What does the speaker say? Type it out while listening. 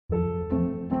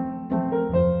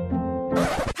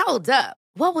Hold up.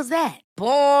 What was that?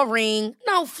 Boring.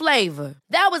 No flavor.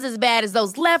 That was as bad as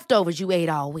those leftovers you ate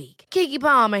all week. Keke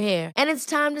Palmer here, and it's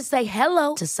time to say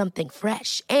hello to something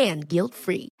fresh and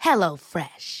guilt-free. Hello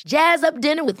Fresh. Jazz up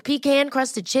dinner with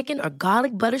pecan-crusted chicken or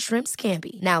garlic butter shrimp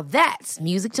scampi. Now that's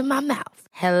music to my mouth.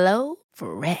 Hello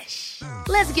Fresh.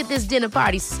 Let's get this dinner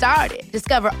party started.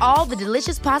 Discover all the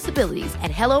delicious possibilities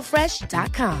at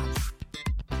hellofresh.com.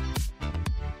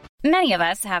 Many of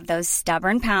us have those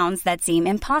stubborn pounds that seem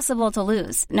impossible to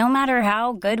lose, no matter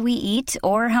how good we eat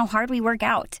or how hard we work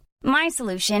out. My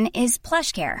solution is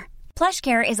PlushCare.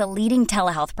 PlushCare is a leading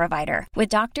telehealth provider with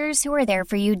doctors who are there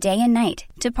for you day and night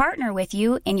to partner with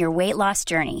you in your weight loss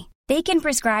journey. They can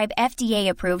prescribe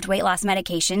FDA-approved weight loss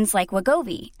medications like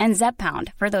Wegovy and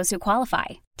Zepbound for those who qualify.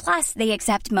 Plus, they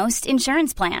accept most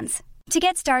insurance plans. To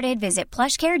get started, visit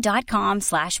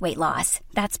plushcare.com/weightloss.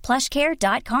 That's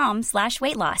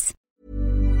plushcare.com/weightloss.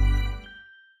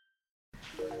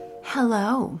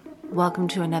 Hello. Welcome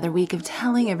to another week of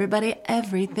telling everybody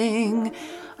everything.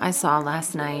 I saw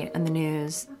last night in the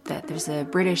news that there's a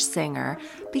British singer,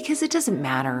 because it doesn't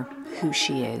matter who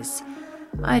she is.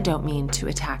 I don't mean to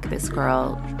attack this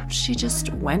girl. She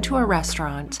just went to a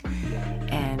restaurant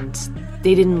and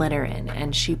they didn't let her in.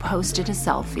 And she posted a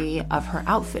selfie of her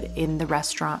outfit in the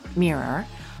restaurant mirror.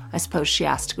 I suppose she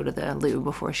asked to go to the loo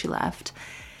before she left,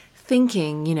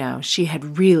 thinking, she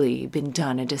had really been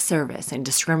done a disservice and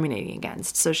discriminating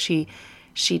against. So she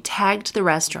tagged the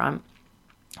restaurant,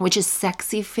 which is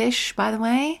Sexy Fish, by the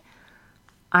way.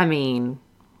 I mean,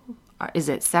 is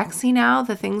it sexy now,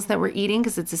 the things that we're eating?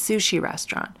 Because it's a sushi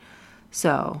restaurant.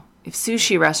 So if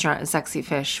sushi restaurant is Sexy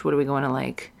Fish, what are we going to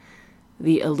like?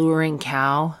 The Alluring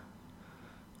Cow?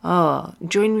 Oh,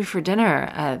 join me for dinner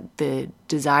at the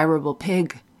Desirable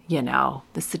Pig, the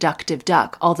Seductive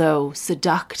Duck. Although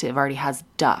seductive already has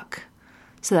duck.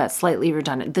 So that's slightly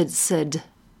redundant.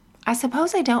 I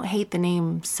suppose I don't hate the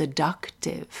name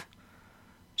seductive.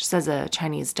 Just as a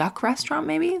Chinese duck restaurant,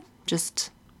 maybe?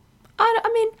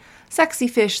 Sexy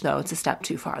Fish, though, it's a step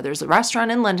too far. There's a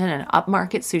restaurant in London, an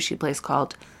upmarket sushi place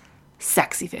called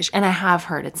Sexy Fish, and I have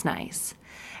heard it's nice.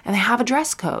 And they have a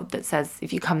dress code that says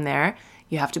if you come there,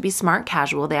 you have to be smart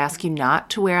casual. They ask you not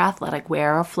to wear athletic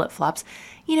wear or flip-flops.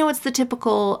 It's the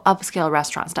typical upscale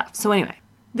restaurant stuff. So anyway,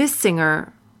 this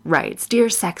singer writes, "Dear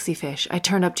Sexy Fish, I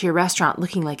turned up to your restaurant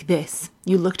looking like this.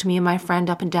 You looked me and my friend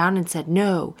up and down and said,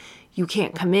 no, you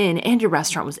can't come in, and your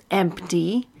restaurant was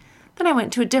empty. Then I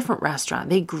went to a different restaurant.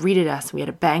 They greeted us. We had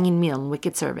a banging meal and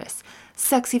wicked service.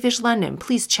 Sexy Fish London,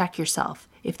 please check yourself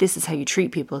if this is how you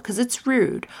treat people, because it's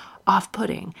rude,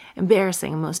 off-putting,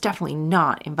 embarrassing, and most definitely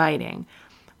not inviting.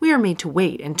 We were made to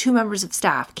wait, and 2 members of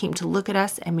staff came to look at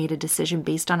us and made a decision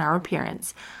based on our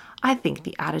appearance. I think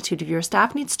the attitude of your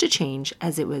staff needs to change,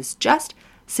 as it was just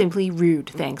simply rude.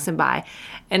 Thanks and bye."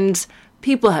 And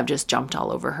people have just jumped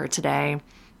all over her today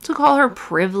to call her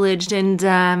privileged and,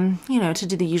 to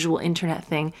do the usual internet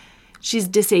thing. She's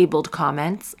disabled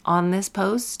comments on this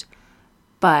post,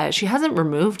 but she hasn't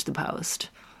removed the post.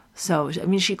 So,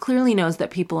 she clearly knows that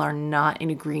people are not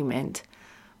in agreement,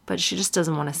 but she just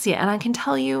doesn't want to see it. And I can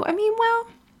tell you,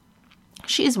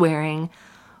 she's wearing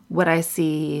what I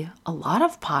see a lot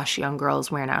of posh young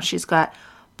girls wear now. She's got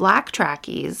black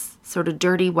trackies, sort of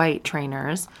dirty white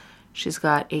trainers. She's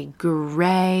got a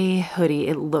gray hoodie.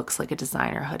 It looks like a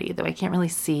designer hoodie, though I can't really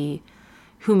see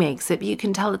who makes it, but you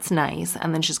can tell it's nice.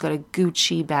 And then she's got a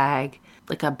Gucci bag,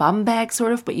 like a bum bag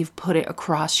sort of, but you've put it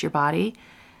across your body.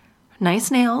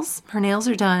 Nice nails. Her nails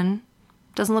are done.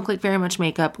 Doesn't look like very much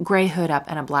makeup. Gray hood up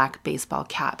and a black baseball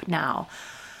cap. Now,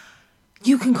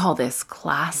 you can call this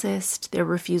classist, their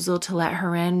refusal to let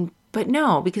her in, but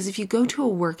no, because if you go to a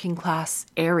working class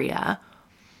area,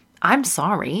 I'm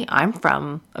sorry, I'm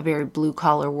from a very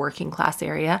blue-collar working class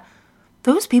area.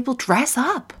 Those people dress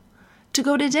up to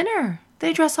go to dinner.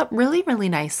 They dress up really, really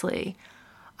nicely.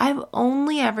 I've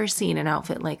only ever seen an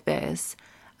outfit like this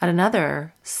at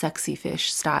another Sexy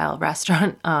Fish style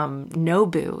restaurant,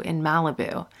 Nobu in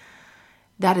Malibu.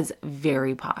 That is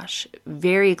very posh,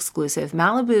 very exclusive.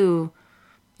 Malibu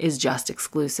is just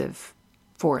exclusive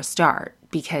for a start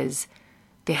because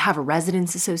they have a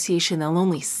residents association. They'll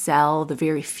only sell the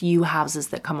very few houses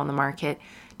that come on the market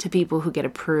to people who get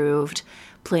approved.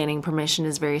 Planning permission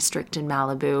is very strict in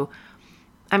Malibu.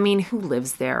 Who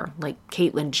lives there? Like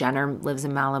Caitlyn Jenner lives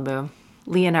in Malibu.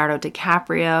 Leonardo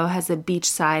DiCaprio has a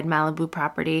beachside Malibu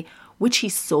property, which he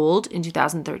sold in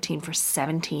 2013 for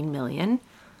 $17 million.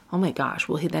 Oh my gosh,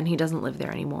 well, then he doesn't live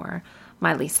there anymore.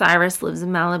 Miley Cyrus lives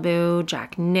in Malibu.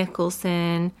 Jack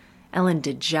Nicholson. Ellen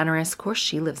DeGeneres, of course,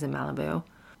 she lives in Malibu.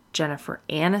 Jennifer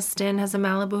Aniston has a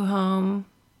Malibu home.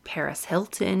 Paris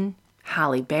Hilton.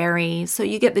 Halle Berry, so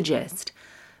you get the gist.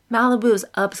 Malibu is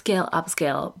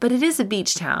upscale, but it is a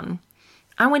beach town.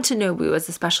 I went to Nobu as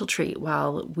a special treat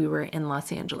while we were in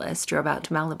Los Angeles, drove out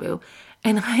to Malibu,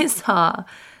 and I saw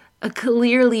a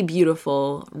clearly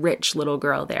beautiful, rich little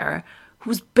girl there who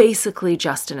was basically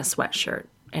just in a sweatshirt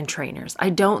and trainers. I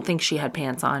don't think she had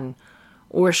pants on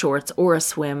or shorts or a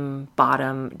swim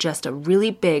bottom, just a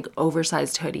really big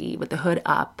oversized hoodie with the hood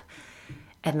up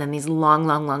and then these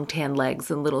long tan legs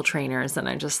and little trainers. And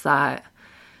I just thought,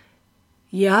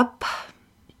 yup,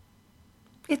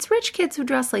 it's rich kids who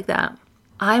dress like that.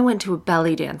 I went to a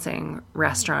belly dancing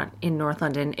restaurant in North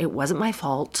London. It wasn't my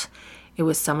fault. It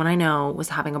was someone I know was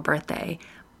having a birthday,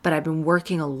 but I've been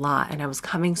working a lot and I was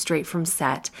coming straight from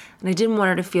set and I didn't want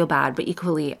her to feel bad, but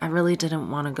equally, I really didn't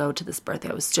want to go to this birthday.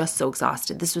 I was just so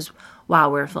exhausted. This was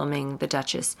while we were filming The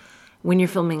Duchess. When you're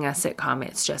filming a sitcom,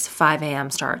 it's just 5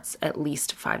 a.m. starts at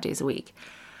least 5 days a week.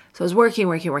 So I was working.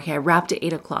 I wrapped at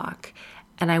 8 o'clock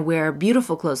and I wear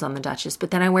beautiful clothes on The Duchess, but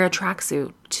then I wear a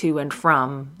tracksuit to and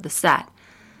from the set.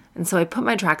 And so I put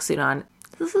my tracksuit on.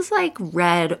 This is like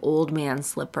red old man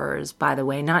slippers, by the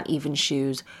way, not even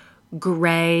shoes,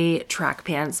 gray track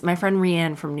pants. My friend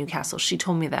Rianne from Newcastle, she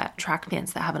told me that track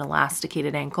pants that have an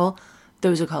elasticated ankle,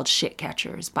 those are called shit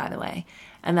catchers, by the way.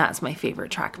 And that's my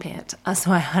favorite track pant.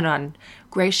 So I had on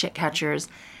gray shit catchers.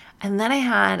 And then I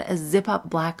had a zip-up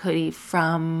black hoodie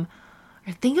from,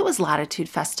 I think it was Latitude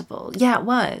Festival. Yeah, it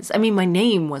was. I mean, my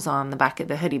name was on the back of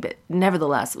the hoodie, but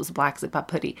nevertheless, it was a black zip-up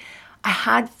hoodie. I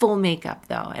had full makeup,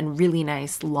 though, and really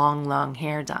nice long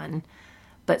hair done.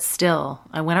 But still,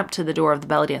 I went up to the door of the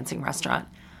belly dancing restaurant,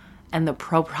 and the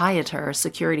proprietor,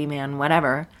 security man,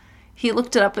 whatever, he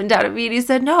looked it up and down at me and he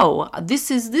said, no, this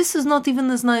is not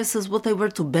even as nice as what I wear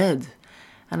to bed.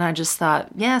 And I just thought,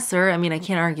 yeah, sir, I mean, I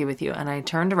can't argue with you. And I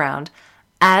turned around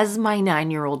as my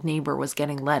 9-year-old neighbor was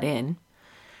getting let in.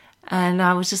 And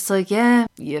I was just like, yeah,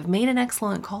 you've made an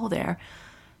excellent call there.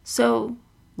 So,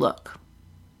 look.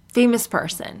 Famous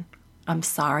person, I'm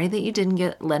sorry that you didn't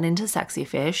get let into Sexy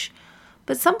Fish,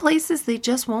 but some places they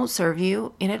just won't serve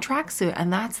you in a tracksuit,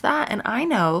 and that's that. And I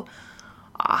know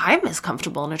I'm as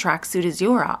comfortable in a tracksuit as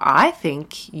you are. I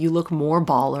think you look more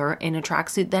baller in a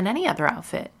tracksuit than any other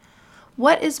outfit.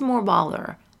 What is more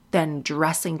baller than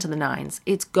dressing to the nines?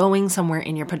 It's going somewhere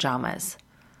in your pajamas.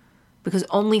 Because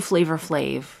only Flavor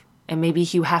Flav and maybe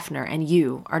Hugh Hefner and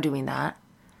you are doing that.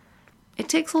 It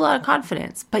takes a lot of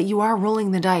confidence, but you are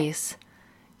rolling the dice.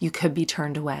 You could be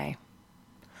turned away.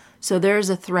 So there's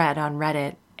a thread on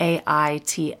Reddit,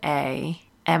 AITA,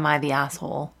 am I the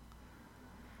asshole?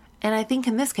 And I think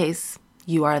in this case,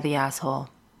 you are the asshole.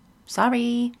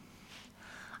 Sorry.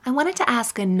 I wanted to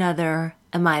ask another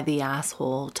am I the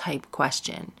asshole type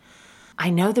question. I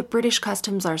know that British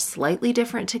customs are slightly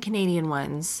different to Canadian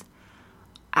ones.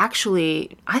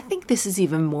 Actually, I think this is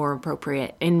even more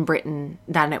appropriate in Britain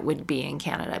than it would be in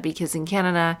Canada, because in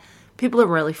Canada, people are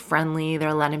really friendly.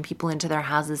 They're letting people into their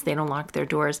houses. They don't lock their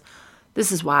doors.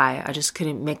 This is why I just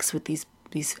couldn't mix with these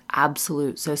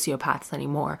absolute sociopaths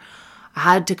anymore. I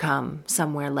had to come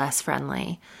somewhere less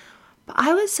friendly. But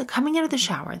I was coming out of the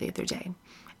shower the other day,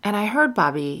 and I heard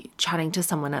Bobby chatting to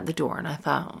someone at the door, and I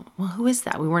thought, well, who is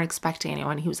that? We weren't expecting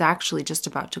anyone. He was actually just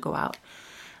about to go out.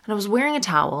 And I was wearing a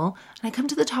towel, and I come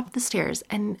to the top of the stairs,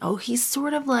 and he's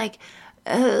sort of like,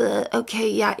 okay,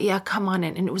 yeah, come on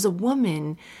in. And it was a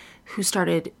woman who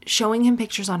started showing him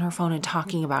pictures on her phone and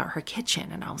talking about her kitchen.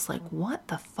 And I was like, what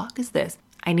the fuck is this?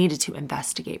 I needed to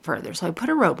investigate further. So I put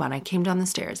a robe on, I came down the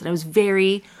stairs, and I was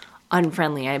very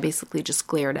unfriendly. I basically just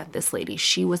glared at this lady.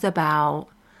 She was about,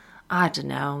 I don't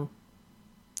know,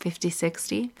 50,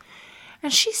 60.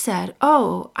 And she said,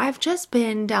 I've just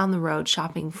been down the road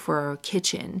shopping for a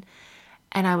kitchen,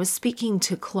 and I was speaking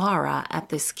to Clara at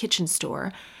this kitchen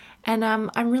store, and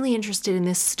I'm really interested in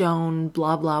this stone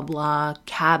blah, blah, blah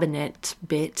cabinet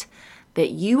bit that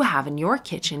you have in your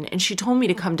kitchen, and she told me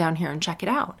to come down here and check it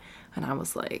out. And I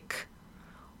was like,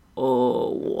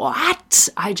 oh, what?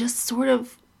 I just sort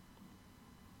of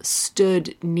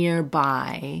stood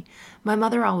nearby. My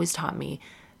mother always taught me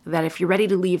that if you're ready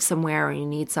to leave somewhere or you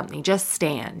need something, just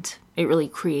stand. It really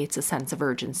creates a sense of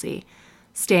urgency.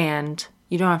 Stand.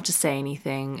 You don't have to say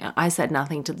anything. I said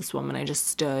nothing to this woman. I just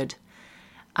stood.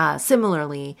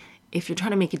 Similarly, if you're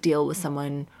trying to make a deal with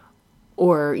someone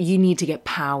or you need to get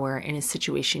power in a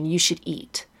situation, you should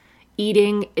eat.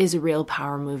 Eating is a real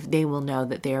power move. They will know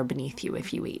that they are beneath you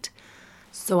if you eat.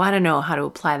 So I don't know how to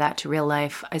apply that to real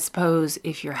life. I suppose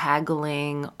if you're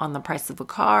haggling on the price of a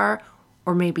car,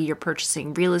 or maybe you're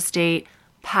purchasing real estate,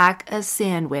 pack a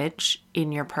sandwich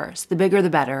in your purse. The bigger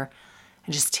the better.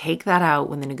 And just take that out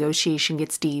when the negotiation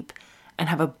gets deep and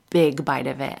have a big bite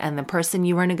of it. And the person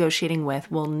you are negotiating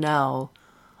with will know,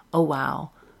 oh,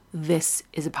 wow, this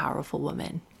is a powerful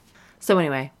woman. So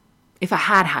anyway, if I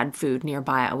had had food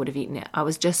nearby, I would have eaten it. I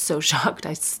was just so shocked.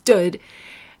 I stood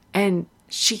and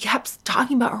she kept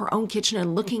talking about her own kitchen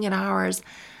and looking at ours.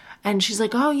 And she's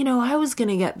like, oh, I was going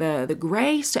to get the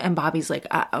gray stuff. And Bobby's like,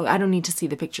 I don't need to see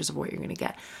the pictures of what you're going to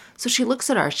get. So she looks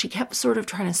at ours. She kept sort of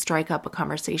trying to strike up a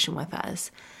conversation with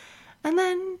us. And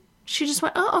then she just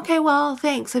went, oh, okay, well,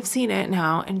 thanks. I've seen it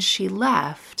now. And she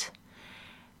left.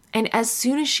 And as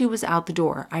soon as she was out the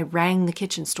door, I rang the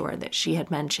kitchen store that she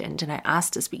had mentioned. And I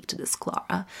asked to speak to this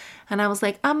Clara. And I was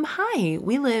like, hi,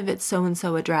 we live at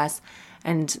so-and-so address.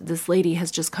 And this lady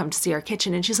has just come to see our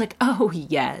kitchen. And she's like, oh,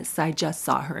 yes, I just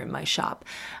saw her in my shop.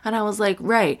 And I was like,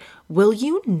 right, will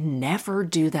you never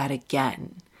do that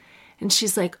again? And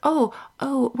she's like, oh,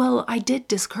 well, I did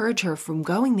discourage her from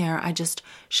going there.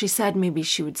 She said maybe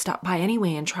she would stop by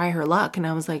anyway and try her luck. And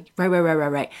I was like,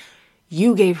 right.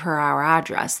 You gave her our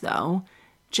address, though.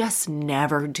 Just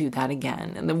never do that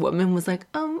again. And the woman was like,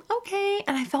 okay.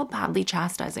 And I felt badly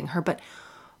chastising her, but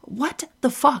what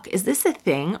the fuck? Is this a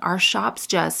thing? Are shops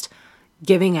just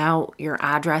giving out your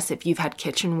address if you've had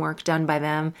kitchen work done by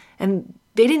them? And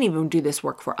they didn't even do this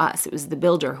work for us. It was the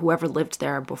builder, whoever lived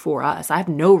there before us. I have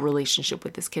no relationship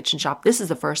with this kitchen shop. This is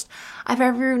the first I've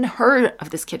ever even heard of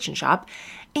this kitchen shop.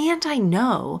 And I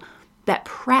know that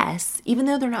press, even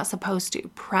though they're not supposed to,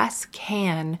 press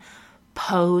can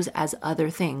pose as other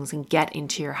things and get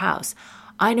into your house.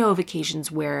 I know of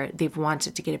occasions where they've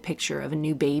wanted to get a picture of a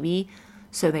new baby.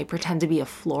 So they pretend to be a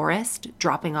florist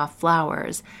dropping off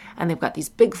flowers, and they've got these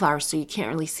big flowers so you can't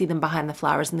really see them behind the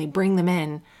flowers, and they bring them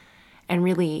in, and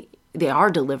really they are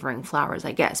delivering flowers,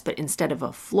 I guess, but instead of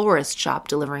a florist shop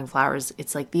delivering flowers,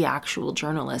 it's like the actual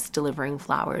journalist delivering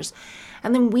flowers.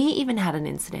 And then we even had an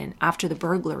incident after the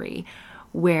burglary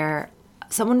where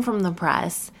someone from the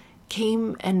press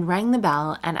came and rang the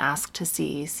bell and asked to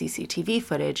see CCTV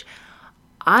footage.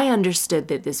 I understood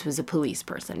that this was a police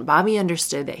person. Bobby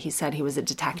understood that he said he was a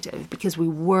detective because we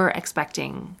were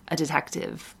expecting a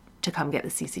detective to come get the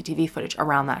CCTV footage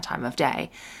around that time of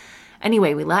day.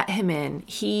 Anyway, we let him in.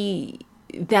 He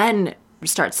then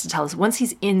starts to tell us, once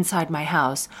he's inside my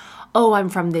house, oh, I'm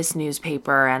from this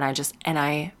newspaper, and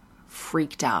I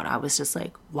freaked out. I was just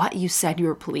like, what? You said you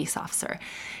were a police officer?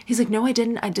 He's like, no, I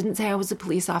didn't. I didn't say I was a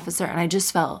police officer, and I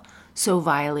just felt so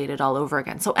violated all over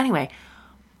again. So anyway,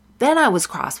 then I was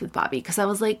cross with Bobby because I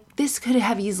was like, this could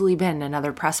have easily been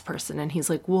another press person. And he's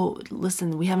like, well,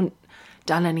 listen, we haven't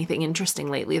done anything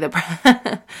interesting lately. The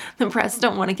press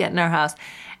don't want to get in our house.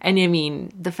 And I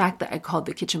mean, the fact that I called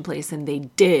the kitchen place and they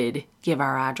did give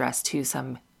our address to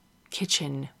some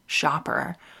kitchen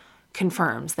shopper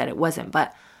confirms that it wasn't.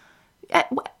 But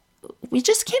we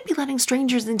just can't be letting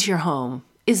strangers into your home,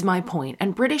 is my point.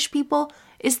 And British people,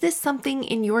 is this something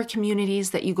in your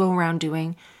communities that you go around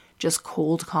doing? Just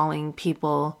cold calling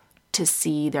people to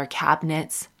see their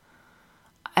cabinets?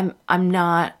 I'm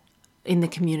not in the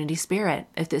community spirit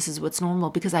if this is what's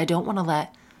normal, because I don't want to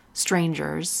let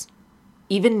strangers,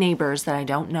 even neighbors that I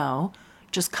don't know,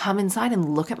 just come inside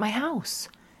and look at my house.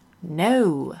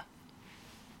 No.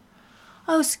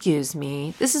 Oh, excuse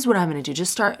me. This is what I'm going to do.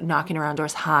 Just start knocking around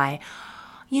doors. Hi.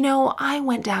 I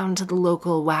went down to the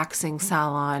local waxing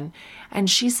salon, and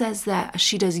she says that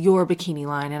she does your bikini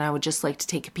line, and I would just like to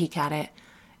take a peek at it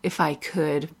if I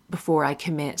could before I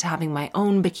commit to having my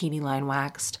own bikini line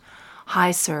waxed.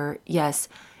 Hi, sir. Yes.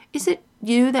 Is it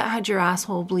you that had your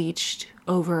asshole bleached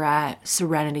over at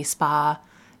Serenity Spa?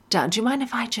 Do you mind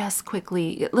if I just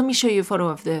quickly, let me show you a photo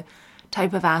of the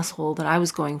type of asshole that I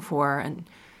was going for, and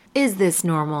is this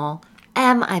normal?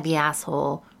 Am I the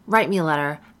asshole? Write me a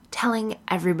letter telling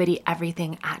everybody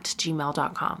everything at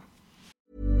gmail.com.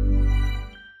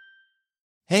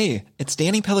 Hey, it's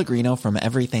Danny Pellegrino from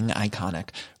Everything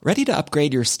Iconic. Ready to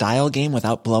upgrade your style game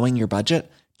without blowing your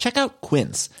budget? Check out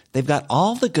Quince. They've got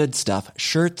all the good stuff,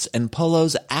 shirts and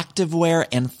polos, activewear,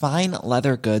 and fine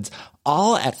leather goods,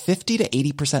 all at 50 to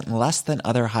 80% less than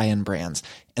other high-end brands.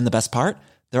 And the best part?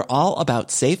 They're all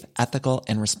about safe, ethical,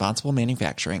 and responsible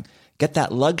manufacturing. Get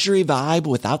that luxury vibe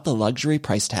without the luxury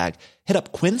price tag. Hit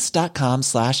up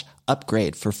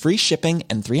quince.com/upgrade for free shipping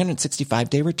and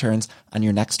 365-day returns on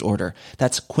your next order.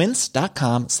 That's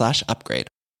quince.com/upgrade.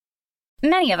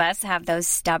 Many of us have those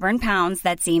stubborn pounds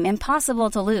that seem impossible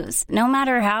to lose, no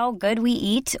matter how good we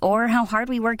eat or how hard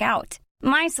we work out.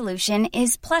 My solution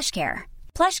is PlushCare.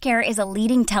 PlushCare is a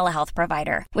leading telehealth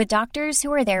provider with doctors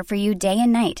who are there for you day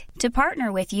and night to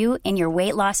partner with you in your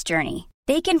weight loss journey.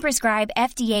 They can prescribe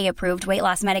FDA-approved weight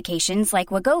loss medications like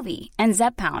Wegovy and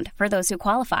Zepbound for those who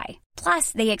qualify.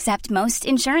 Plus, they accept most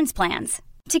insurance plans.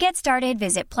 To get started,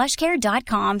 visit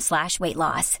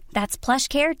plushcare.com/weightloss. That's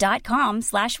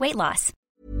plushcare.com/weightloss.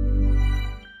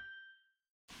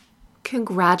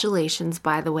 Congratulations,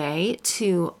 by the way,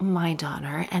 to my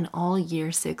daughter and all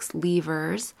year 6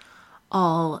 leavers,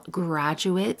 all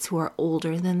graduates who are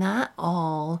older than that,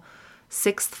 all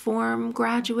 6th form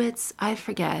graduates. I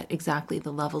forget exactly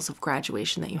the levels of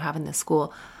graduation that you have in this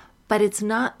school, but it's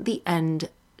not the end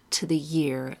to the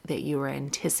year that you were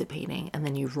anticipating, and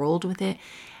then you rolled with it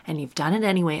and you've done it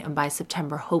anyway, and by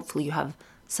September hopefully you have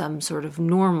some sort of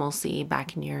normalcy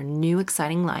back in your new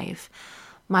exciting life.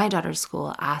 My daughter's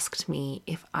school asked me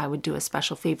if I would do a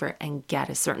special favor and get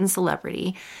a certain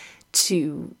celebrity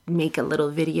to make a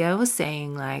little video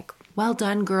saying like, well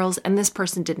done girls, and this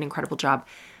person did an incredible job.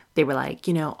 They were like,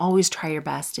 you know, always try your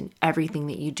best in everything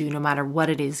that you do, no matter what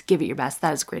it is, give it your best.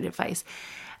 That is great advice.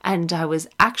 And I was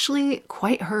actually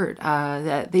quite hurt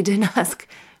that they didn't ask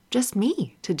just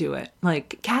me to do it.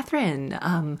 Like, Catherine,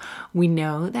 we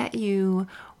know that you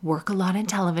work a lot in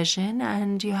television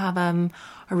and you have a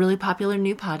really popular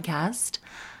new podcast.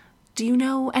 Do you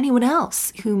know anyone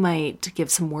else who might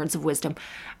give some words of wisdom?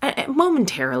 And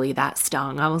momentarily that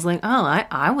stung. I was like, oh,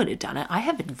 I would have done it. I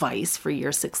have advice for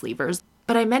year 6 leavers.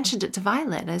 But I mentioned it to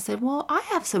Violet. I said, well, I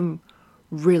have some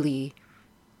really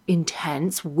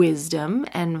intense wisdom.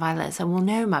 And Violet said, well,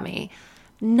 no, Mummy,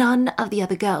 none of the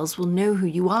other girls will know who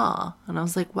you are. And I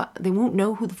was like, what? They won't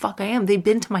know who the fuck I am. They've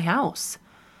been to my house.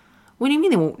 What do you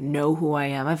mean they won't know who I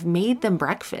am? I've made them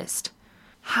breakfast.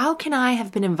 How can I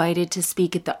have been invited to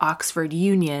speak at the Oxford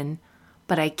Union,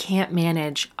 but I can't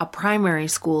manage a primary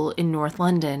school in North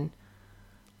London?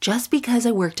 Just because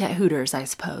I worked at Hooters, I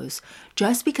suppose.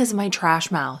 Just because of my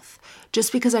trash mouth.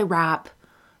 Just because I rap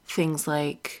things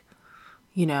like,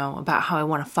 you know, about how I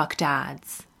want to fuck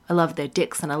dads. I love their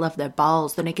dicks and I love their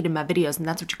balls. They're naked in my videos and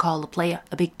that's what you call a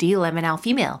big deal. I'm an alpha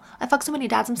female. I fuck so many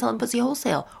dads I'm selling pussy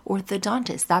wholesale.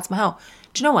 Orthodontist. That's my hoe.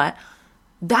 Do you know what?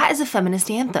 That is a feminist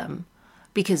anthem.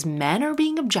 Because men are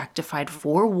being objectified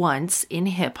for once in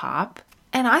hip hop.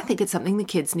 And I think it's something the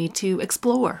kids need to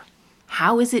explore.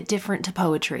 How is it different to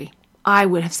poetry? I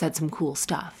would have said some cool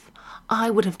stuff. I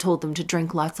would have told them to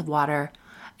drink lots of water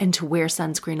and to wear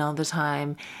sunscreen all the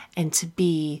time and to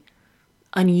be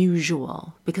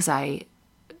unusual, because I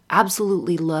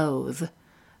absolutely loathe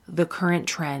the current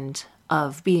trend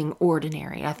of being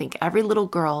ordinary. I think every little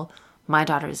girl my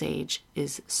daughter's age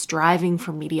is striving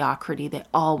for mediocrity. They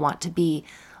all want to be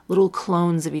little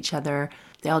clones of each other.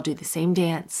 They all do the same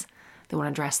dance. They want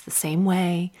to dress the same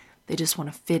way. They just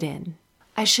want to fit in.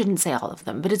 I shouldn't say all of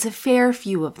them, but it's a fair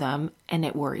few of them, and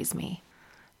it worries me.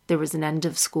 There was an end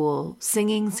of school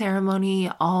singing ceremony.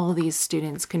 All these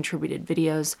students contributed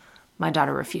videos. My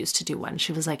daughter refused to do one.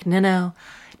 She was like, no,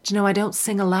 do you know I don't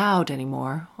sing aloud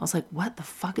anymore? I was like, what the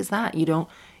fuck is that? You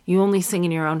only sing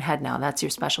in your own head now. That's your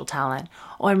special talent.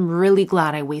 Oh, I'm really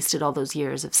glad I wasted all those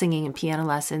years of singing and piano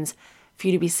lessons for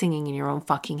you to be singing in your own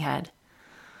fucking head.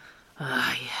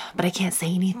 Yeah. But I can't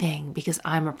say anything because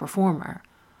I'm a performer.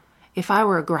 If I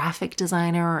were a graphic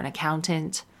designer or an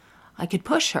accountant, I could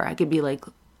push her. I could be like,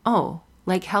 oh,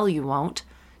 like hell you won't.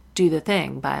 Do the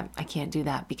thing. But I can't do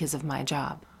that because of my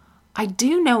job. I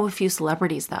do know a few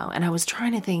celebrities though. And I was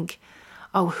trying to think,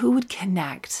 oh, who would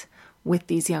connect with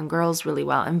these young girls really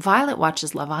well? And Violet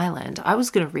watches Love Island. I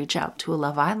was going to reach out to a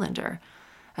Love Islander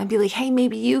and be like, hey,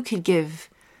 maybe you could give,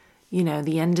 you know,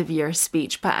 the end of year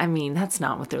speech. But I mean, that's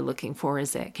not what they're looking for,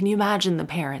 is it? Can you imagine the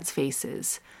parents'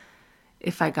 faces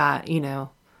if I got, you know,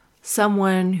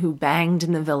 someone who banged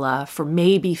in the villa for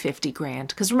maybe 50 grand?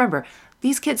 Because remember,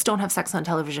 these kids don't have sex on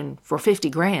television for 50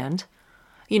 grand.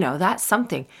 You know, that's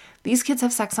something. These kids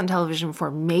have sex on television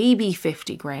for maybe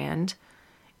 50 grand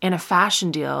in a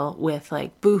fashion deal with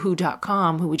like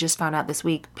boohoo.com, who we just found out this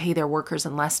week pay their workers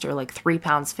in Leicester like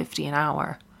 £3.50 an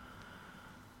hour.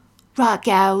 Right,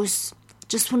 girls,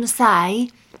 just want to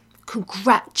say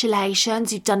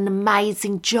congratulations. You've done an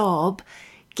amazing job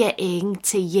getting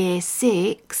to year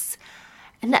 6.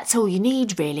 And that's all you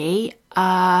need, really.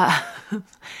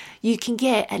 You can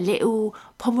get a little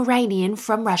Pomeranian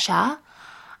from Russia,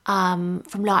 from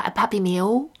like a puppy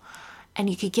mill. And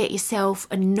you could get yourself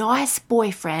a nice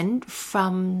boyfriend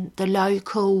from the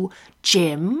local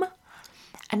gym.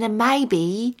 And then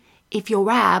maybe, if your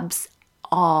abs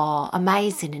are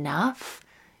amazing enough,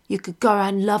 you could go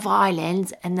on Love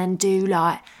Island and then do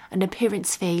like an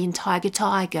appearance fee in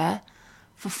Tiger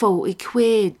for 40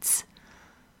 quid.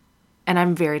 And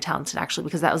I'm very talented actually,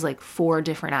 because that was like 4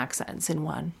 different accents in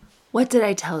one. What did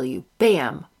I tell you?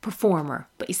 Bam, performer.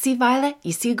 But you see, Violet,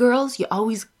 you see, girls, you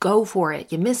always go for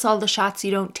it. You miss all the shots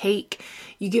you don't take.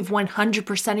 You give 100%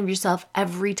 of yourself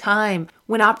every time.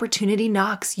 When opportunity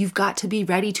knocks, you've got to be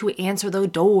ready to answer the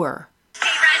door.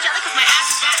 Hey, Rajella, 'cause my ass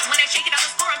is fat. When I shake it on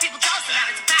the floor and people jealous about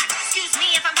it, it's a fact. Excuse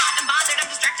me if I'm hot and bothered. I'm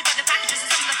distracted by the packages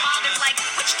and some of the fathers like,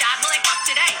 which dad will I fuck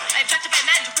today? I objectify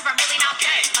men to prove I'm really not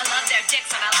gay. I love their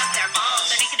dicks and I love their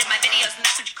balls. They're naked in my videos and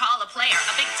that's what you call a player.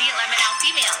 A big deal, I'm an out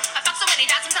female. I fuck so many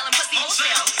dads, I'm telling pussy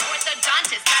wholesale.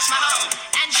 Orthodontist, that's my hoe.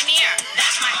 Engineer,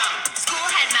 that's my hoe. School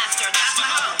headmaster, that's my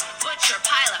hoe. Butcher,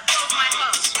 pilot, both my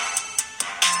hoes.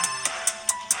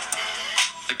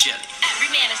 A jelly. Every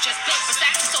man is just built for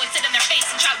sex, so I sit in their face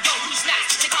and shout, yo, who's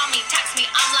next? They call me, text me,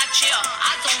 I'm like, chill.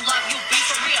 I don't love you, be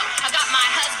for real. I got my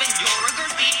husband, you're a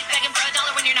groupie. Begging for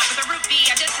 $1 when you're not with a rupee.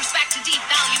 I disrespect to deep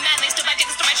value men. They still buy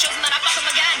tickets to my shows and then I fuck them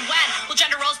again. When will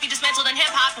gender roles be dismantled in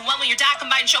hip-hop? And when will your dad come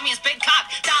by and show me his big cock?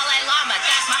 Dalai Lama,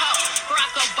 that's my hoe.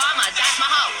 Barack Obama, that's my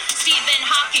hoe. Stephen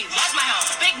Hawking was my hoe.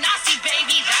 Big Nazi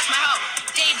baby, that's my hoe.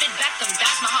 David Beckham,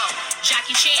 that's my hoe.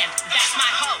 Jackie Chan, that's my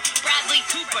hoe. Bradley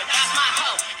Cooper, that's my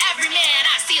hoe. Every man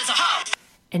I see is a hoe.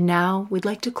 And now we'd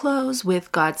like to close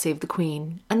with God Save the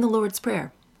Queen and the Lord's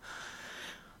Prayer.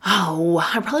 Oh,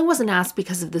 I probably wasn't asked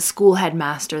because of the school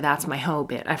headmaster, that's my hoe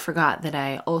bit. I forgot that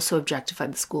I also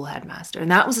objectified the school headmaster.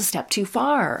 And that was a step too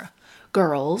far,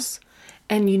 girls.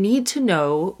 And you need to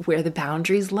know where the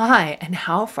boundaries lie and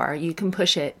how far you can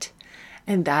push it.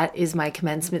 And that is my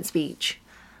commencement speech.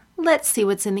 Let's see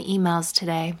what's in the emails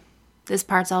today. This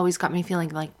part's always got me feeling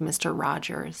like Mr.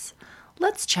 Rogers.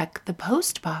 Let's check the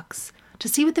post box to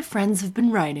see what the friends have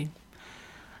been writing.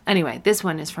 Anyway, this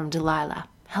one is from Delilah.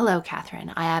 Hello,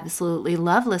 Catherine. I absolutely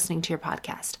love listening to your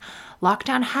podcast.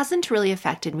 Lockdown hasn't really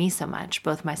affected me so much.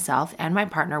 Both myself and my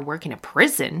partner work in a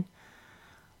prison.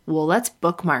 Well, let's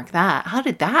bookmark that. How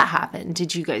did that happen?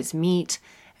 Did you guys meet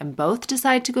and both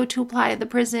decide to go to apply at the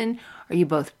prison? Are you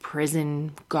both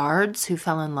prison guards who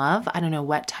fell in love? I don't know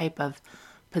what type of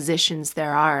positions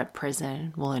there are at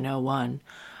prison. Well, I know one.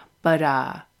 But,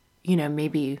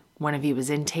 maybe one of you was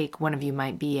intake. One of you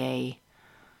might be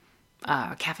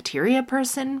a cafeteria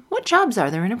person. What jobs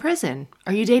are there in a prison?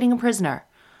 Are you dating a prisoner?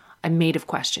 I'm made of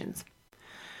questions.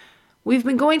 We've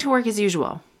been going to work as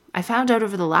usual. I found out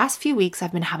over the last few weeks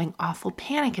I've been having awful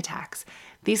panic attacks.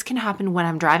 These can happen when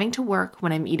I'm driving to work,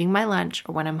 when I'm eating my lunch,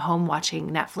 or when I'm home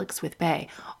watching Netflix with Bae.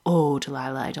 Oh,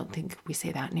 Delilah, I don't think we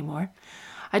say that anymore.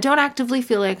 I don't actively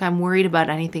feel like I'm worried about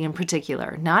anything in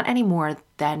particular, not any more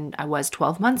than I was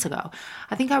 12 months ago.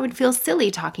 I think I would feel silly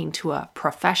talking to a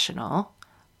professional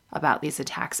about these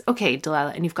attacks. Okay,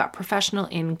 Delilah, and you've got professional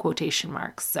in quotation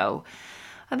marks, so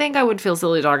I think I would feel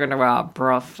silly talking to a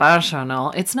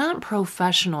professional. It's not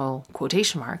professional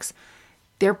quotation marks.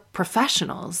 They're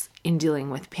professionals in dealing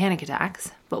with panic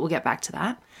attacks, but we'll get back to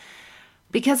that.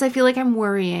 Because I feel like I'm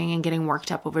worrying and getting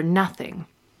worked up over nothing.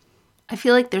 I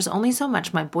feel like there's only so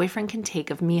much my boyfriend can take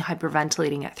of me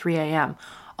hyperventilating at 3 a.m.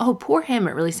 Oh, poor him.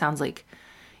 It really sounds like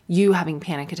you having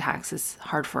panic attacks is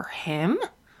hard for him.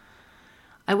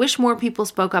 I wish more people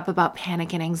spoke up about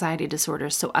panic and anxiety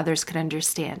disorders so others could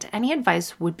understand. Any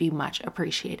advice would be much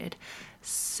appreciated.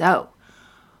 So,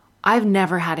 I've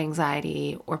never had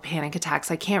anxiety or panic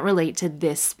attacks. I can't relate to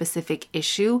this specific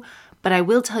issue, but I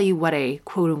will tell you what a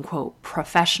quote-unquote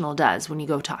professional does when you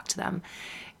go talk to them,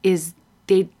 is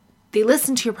they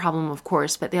listen to your problem, of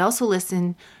course, but they also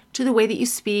listen to the way that you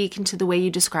speak and to the way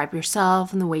you describe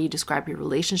yourself and the way you describe your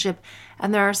relationship.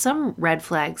 And there are some red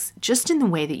flags just in the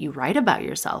way that you write about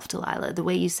yourself, Delilah. The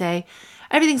way you say,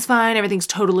 everything's fine, everything's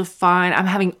totally fine. I'm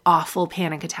having awful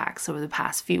panic attacks over the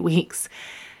past few weeks.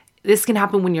 This can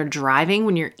happen when you're driving,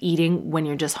 when you're eating, when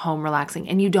you're just home relaxing,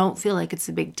 and you don't feel like it's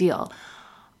a big deal.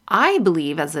 I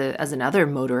believe, as another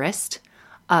motorist,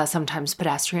 sometimes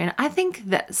pedestrian, I think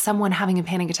that someone having a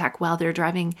panic attack while they're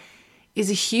driving is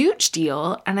a huge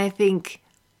deal, and I think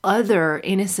other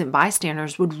innocent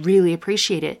bystanders would really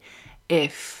appreciate it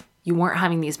if you weren't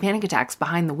having these panic attacks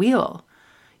behind the wheel.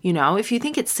 You know, if you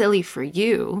think it's silly for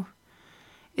you,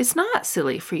 it's not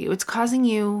silly for you. It's causing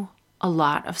you a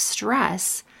lot of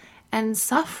stress and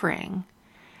suffering.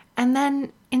 And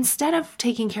then instead of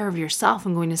taking care of yourself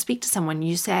and going to speak to someone,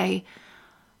 you say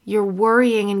you're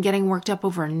worrying and getting worked up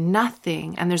over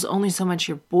nothing, and there's only so much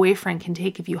your boyfriend can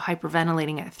take of you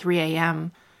hyperventilating at 3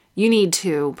 a.m. You need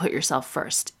to put yourself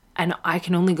first. And I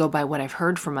can only go by what I've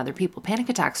heard from other people. Panic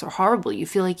attacks are horrible. You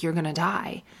feel like you're going to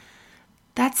die.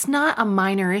 That's not a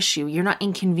minor issue. You're not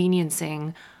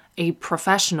inconveniencing a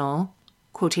professional,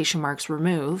 quotation marks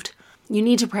removed. You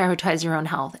need to prioritize your own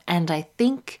health. And I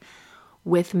think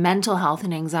with mental health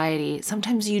and anxiety,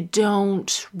 sometimes you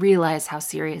don't realize how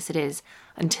serious it is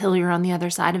until you're on the other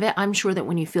side of it. I'm sure that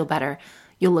when you feel better,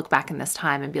 you'll look back in this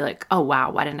time and be like, oh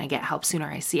wow, why didn't I get help sooner?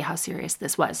 I see how serious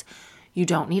this was. You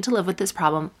don't need to live with this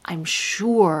problem. I'm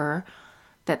sure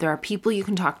that there are people you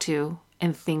can talk to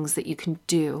and things that you can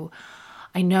do.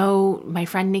 I know my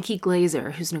friend Nikki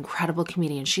Glazer, who's an incredible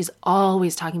comedian, she's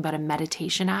always talking about a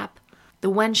meditation app. The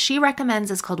one she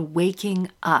recommends is called Waking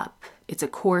Up. It's a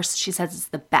course. She says it's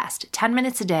the best. 10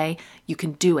 minutes a day, you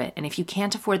can do it. And if you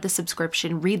can't afford the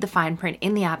subscription, read the fine print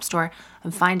in the App Store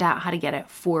and find out how to get it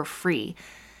for free.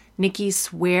 Nikki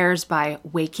swears by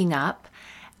waking up,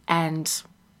 and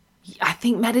I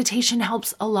think meditation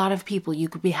helps a lot of people. You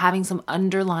could be having some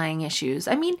underlying issues.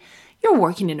 I mean, you're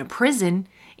working in a prison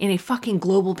in a fucking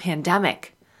global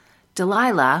pandemic.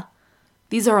 Delilah,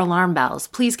 these are alarm bells.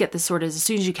 Please get this sorted as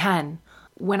soon as you can.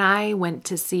 When I went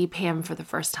to see Pam for the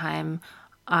first time,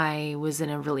 I was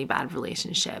in a really bad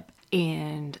relationship,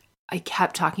 and I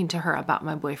kept talking to her about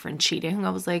my boyfriend cheating. I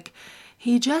was like,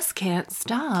 he just can't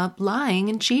stop lying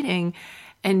and cheating.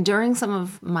 And during some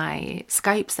of my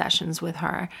Skype sessions with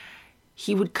her,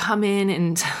 he would come in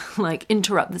and like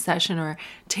interrupt the session or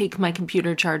take my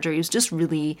computer charger. He was just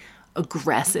really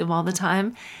aggressive all the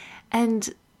time.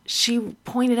 And she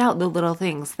pointed out the little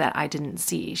things that I didn't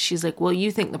see. She's like, well,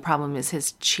 you think the problem is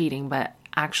his cheating, but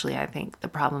actually I think the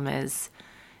problem is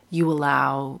you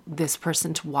allow this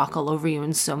person to walk all over you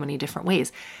in so many different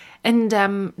ways. And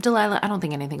Delilah, I don't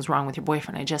think anything's wrong with your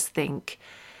boyfriend. I just think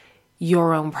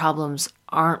your own problems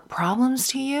aren't problems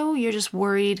to you. You're just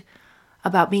worried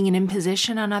about being an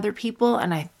imposition on other people.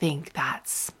 And I think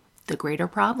that's the greater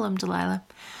problem, Delilah.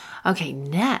 Okay,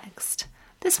 next.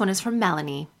 This one is from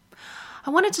Melanie. I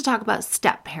wanted to talk about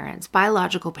step-parents,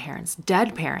 biological parents,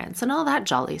 dead parents, and all that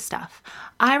jolly stuff.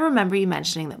 I remember you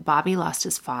mentioning that Bobby lost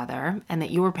his father and that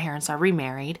your parents are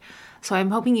remarried, so I'm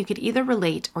hoping you could either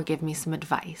relate or give me some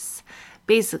advice.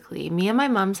 Basically, me and my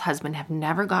mom's husband have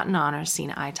never gotten on or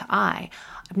seen eye to eye.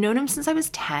 I've known him since I was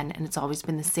 10, and it's always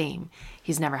been the same.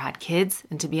 He's never had kids,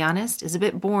 and to be honest, is a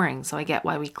bit boring, so I get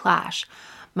why we clash.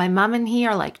 My mom and he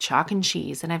are like chalk and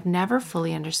cheese, and I've never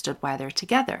fully understood why they're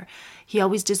together. He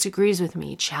always disagrees with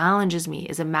me, challenges me,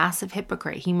 is a massive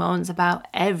hypocrite. He moans about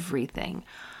everything.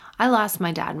 I lost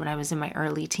my dad when I was in my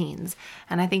early teens,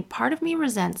 and I think part of me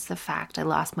resents the fact I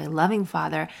lost my loving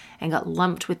father and got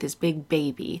lumped with this big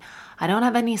baby. I don't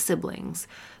have any siblings,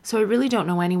 so I really don't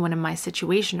know anyone in my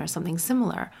situation or something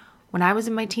similar. When I was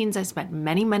in my teens, I spent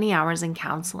many, many hours in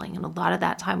counseling, and a lot of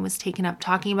that time was taken up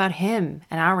talking about him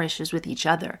and our issues with each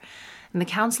other. And the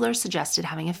counselor suggested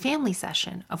having a family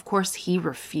session. Of course, he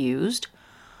refused.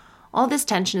 All this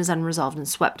tension is unresolved and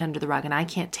swept under the rug, and I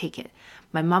can't take it.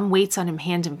 My mom waits on him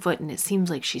hand and foot, and it seems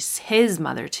like she's his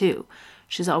mother, too.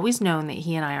 She's always known that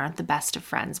he and I aren't the best of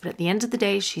friends, but at the end of the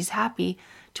day, she's happy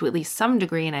to at least some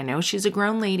degree, and I know she's a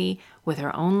grown lady with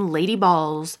her own lady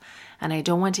balls, and I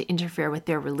don't want to interfere with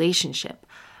their relationship.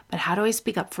 But how do I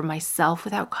speak up for myself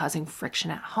without causing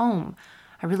friction at home?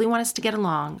 I really want us to get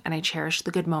along, and I cherish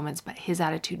the good moments, but his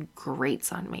attitude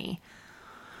grates on me.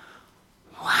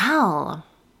 Well,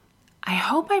 I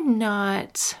hope I'm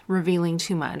not revealing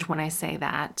too much when I say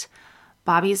that.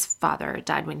 Bobby's father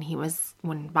died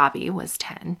when Bobby was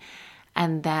 10,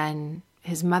 and then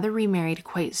his mother remarried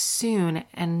quite soon,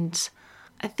 and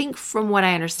I think from what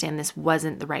I understand, this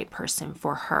wasn't the right person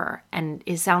for her, and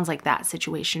it sounds like that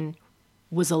situation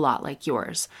was a lot like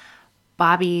yours.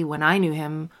 Bobby, when I knew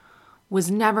him,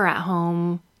 was never at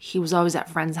home. He was always at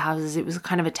friends' houses. It was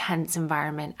kind of a tense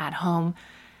environment at home,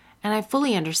 and I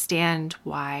fully understand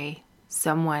why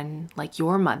someone like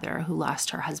your mother, who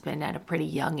lost her husband at a pretty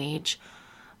young age,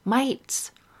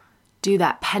 might do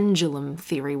that pendulum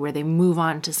theory where they move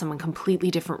on to someone completely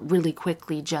different really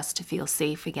quickly just to feel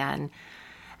safe again.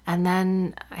 And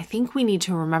then I think we need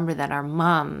to remember that our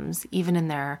moms, even in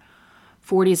their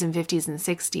 40s and 50s and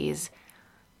 60s,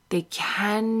 they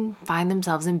can find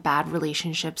themselves in bad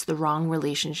relationships, the wrong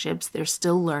relationships. They're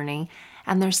still learning,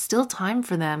 and there's still time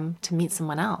for them to meet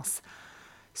someone else.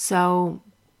 So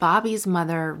Bobby's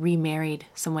mother remarried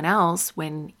someone else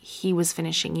when he was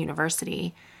finishing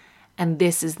university, and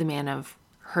this is the man of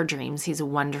her dreams. He's a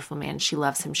wonderful man. She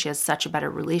loves him. She has such a better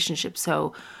relationship.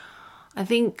 So I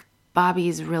think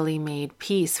Bobby's really made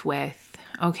peace with,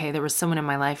 okay, there was someone in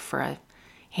my life for a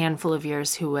handful of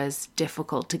years who was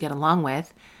difficult to get along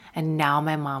with, and now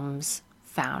my mom's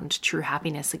found true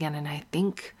happiness again, and I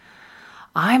think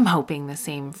I'm hoping the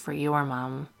same for your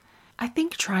mom. I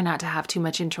think try not to have too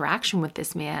much interaction with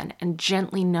this man and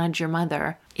gently nudge your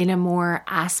mother in a more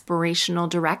aspirational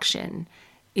direction.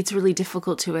 It's really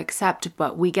difficult to accept,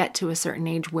 but we get to a certain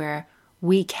age where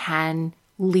we can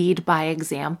lead by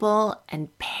example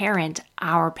and parent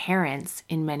our parents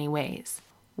in many ways.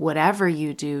 Whatever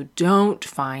you do, don't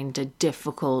find a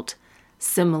difficult,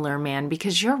 similar man,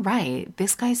 because you're right.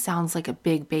 This guy sounds like a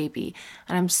big baby.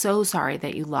 And I'm so sorry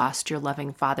that you lost your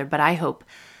loving father. But I hope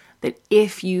that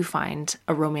if you find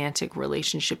a romantic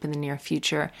relationship in the near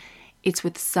future, it's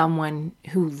with someone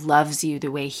who loves you the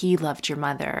way he loved your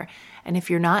mother. And if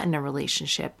you're not in a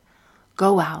relationship,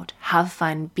 go out, have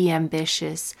fun, be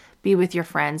ambitious, be with your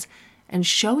friends, and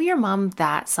show your mom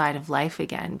that side of life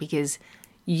again, because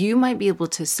you might be able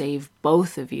to save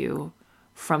both of you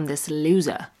from this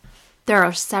loser. There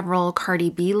are several Cardi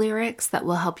B lyrics that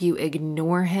will help you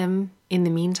ignore him in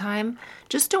the meantime.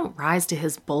 Just don't rise to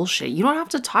his bullshit. You don't have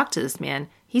to talk to this man.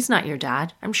 He's not your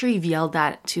dad. I'm sure you've yelled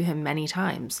that to him many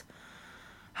times.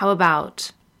 How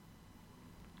about,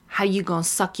 how you gonna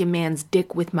suck your man's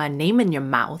dick with my name in your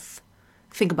mouth?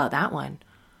 Think about that one.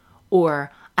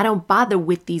 Or, I don't bother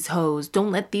with these hoes.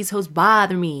 Don't let these hoes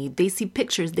bother me. They see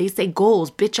pictures. They say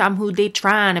goals. Bitch, I'm who they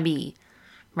trying to be.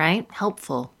 Right?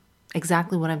 Helpful.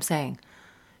 Exactly what I'm saying.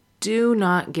 Do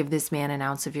not give this man an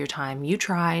ounce of your time. You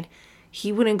tried.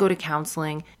 He wouldn't go to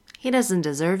counseling. He doesn't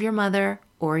deserve your mother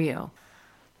or you.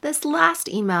 This last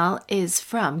email is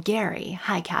from Gary.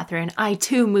 Hi, Catherine. I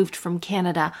too moved from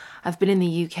Canada. I've been in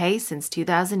the UK since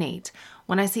 2008.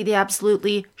 When I see the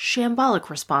absolutely shambolic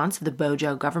response of the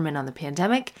Bojo government on the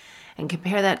pandemic and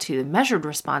compare that to the measured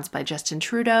response by Justin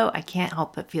Trudeau, I can't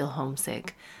help but feel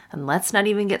homesick. And let's not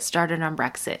even get started on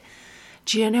Brexit.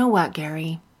 Do you know what,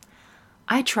 Gary?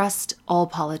 I trust all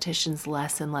politicians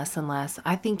less and less and less.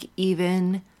 I think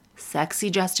even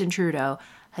sexy Justin Trudeau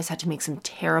has had to make some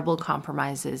terrible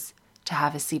compromises to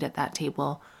have a seat at that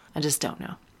table. I just don't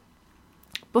know.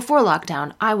 Before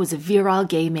lockdown, I was a virile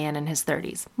gay man in his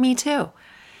 30s. Me too.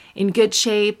 In good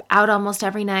shape, out almost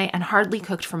every night, and hardly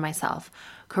cooked for myself.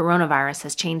 Coronavirus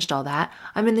has changed all that.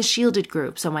 I'm in the shielded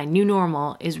group, so my new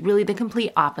normal is really the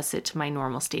complete opposite to my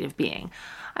normal state of being.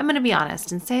 I'm going to be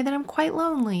honest and say that I'm quite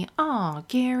lonely. Aw,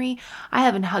 Gary, I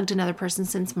haven't hugged another person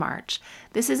since March.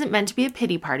 This isn't meant to be a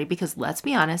pity party because, let's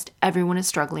be honest, everyone is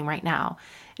struggling right now.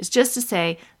 It's just to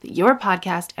say that your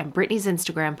podcast and Britney's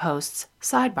Instagram posts,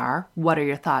 sidebar, what are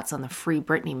your thoughts on the Free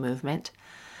Britney movement,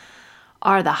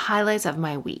 are the highlights of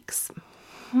my weeks.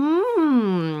 Free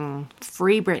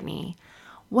Britney.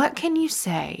 What can you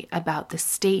say about the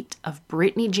state of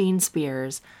Britney Jean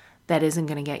Spears that isn't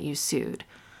going to get you sued?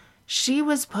 She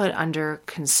was put under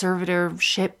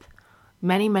conservatorship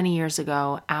many, many years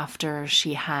ago after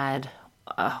she had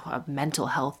a mental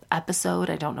health episode.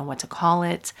 I don't know what to call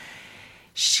it.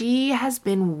 She has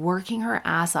been working her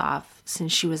ass off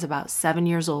since she was about 7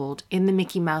 years old in the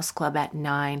Mickey Mouse Club at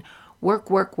 9. Work,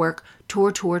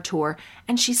 tour,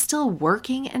 and she's still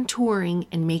working and touring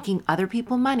and making other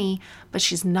people money, but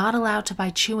she's not allowed to buy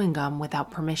chewing gum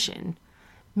without permission.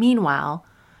 Meanwhile,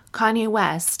 Kanye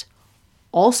West,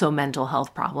 also mental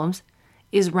health problems,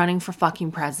 is running for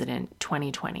fucking president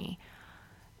 2020.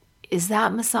 Is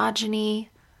that misogyny?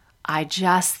 I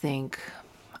just think,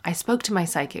 I spoke to my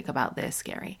psychic about this,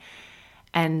 Gary,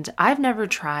 and I've never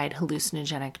tried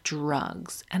hallucinogenic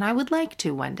drugs, and I would like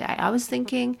to one day. I was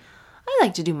thinking, I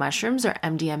like to do mushrooms or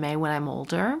MDMA when I'm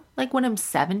older, like when I'm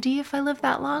 70 if I live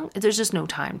that long. There's just no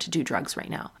time to do drugs right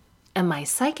now. And my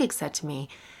psychic said to me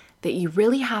that you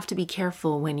really have to be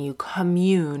careful when you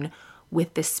commune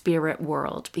with the spirit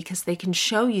world because they can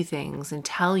show you things and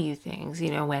tell you things.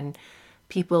 You know, when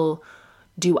people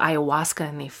do ayahuasca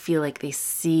and they feel like they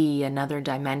see another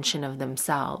dimension of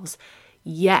themselves.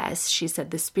 Yes, she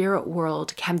said the spirit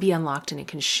world can be unlocked and it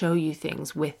can show you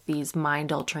things with these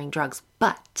mind-altering drugs,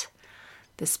 but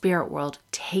the spirit world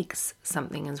takes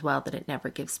something as well that it never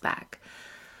gives back.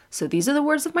 So these are the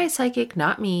words of my psychic,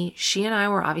 not me. She and I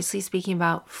were obviously speaking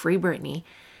about Free Britney,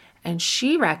 and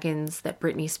she reckons that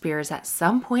Britney Spears at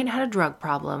some point had a drug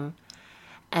problem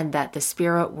and that the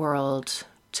spirit world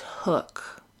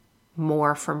took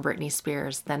more from Britney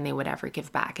Spears than they would ever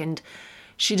give back. And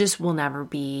she just will never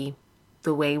be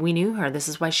the way we knew her. This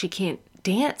is why she can't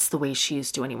dance the way she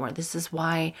used to anymore. This is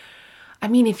why, I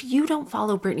mean, if you don't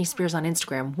follow Britney Spears on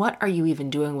Instagram, what are you even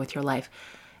doing with your life?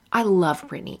 I love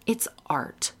Britney. It's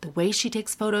art. The way she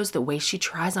takes photos, the way she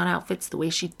tries on outfits, the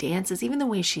way she dances, even the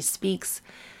way she speaks.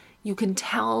 You can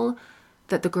tell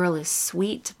that the girl is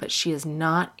sweet, but she is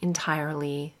not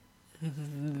entirely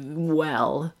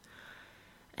well.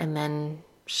 And then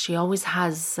she always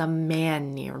has some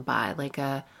man nearby, like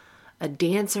a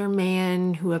dancer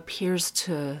man who appears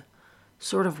to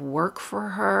sort of work for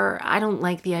her. I don't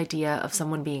like the idea of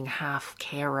someone being half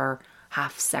carer,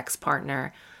 half sex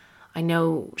partner. I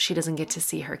know she doesn't get to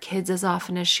see her kids as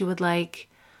often as she would like,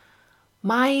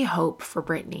 My hope for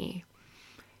Britney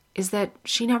is that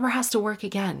she never has to work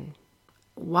again.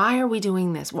 Why are we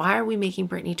doing this? Why are we making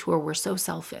Britney tour? We're so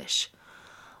selfish.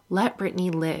 Let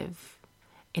Britney live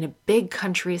in a big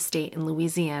country estate in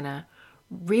Louisiana,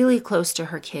 really close to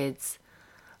her kids.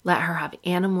 Let her have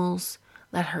animals,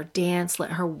 let her dance,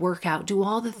 let her work out, do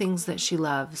all the things that she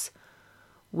loves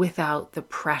without the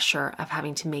pressure of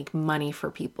having to make money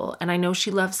for people. And I know she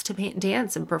loves to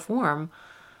dance and perform,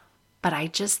 but I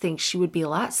just think she would be a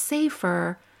lot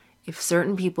safer if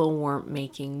certain people weren't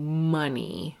making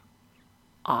money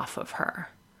off of her.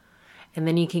 And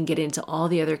then you can get into all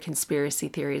the other conspiracy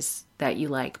theories that you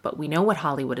like, but we know what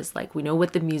Hollywood is like. We know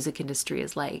what the music industry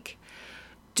is like.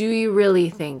 Do you really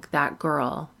think that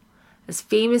girl, as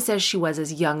famous as she was,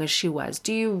 as young as she was,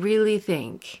 do you really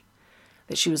think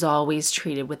that she was always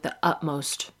treated with the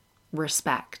utmost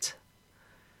respect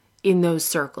in those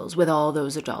circles with all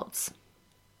those adults?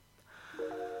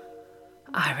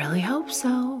 I really hope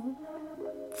so.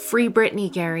 Free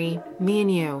Britney, Gary. Me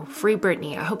and you. Free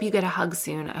Britney. I hope you get a hug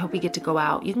soon. I hope you get to go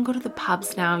out. You can go to the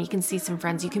pubs now. You can see some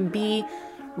friends. You can be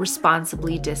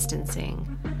responsibly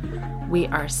distancing. We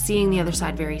are seeing the other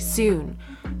side very soon.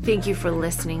 Thank you for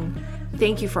listening.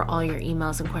 Thank you for all your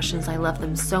emails and questions. I love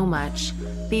them so much.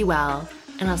 Be well,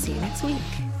 and I'll see you next week.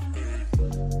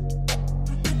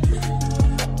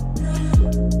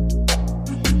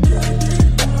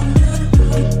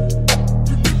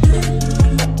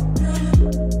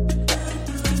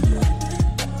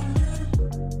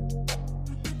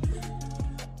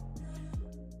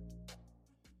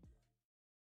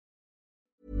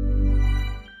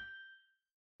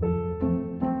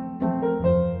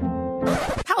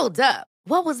 Hold up.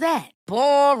 What was that?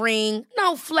 Boring.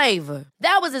 No flavor.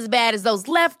 That was as bad as those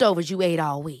leftovers you ate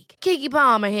all week. Keke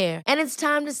Palmer here, and it's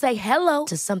time to say hello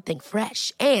to something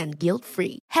fresh and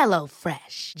guilt-free. Hello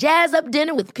Fresh. Jazz up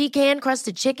dinner with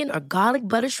pecan-crusted chicken or garlic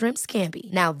butter shrimp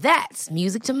scampi. Now that's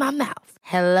music to my mouth.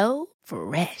 Hello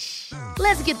Fresh.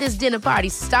 Let's get this dinner party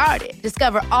started.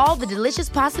 Discover all the delicious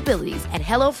possibilities at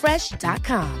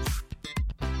HelloFresh.com.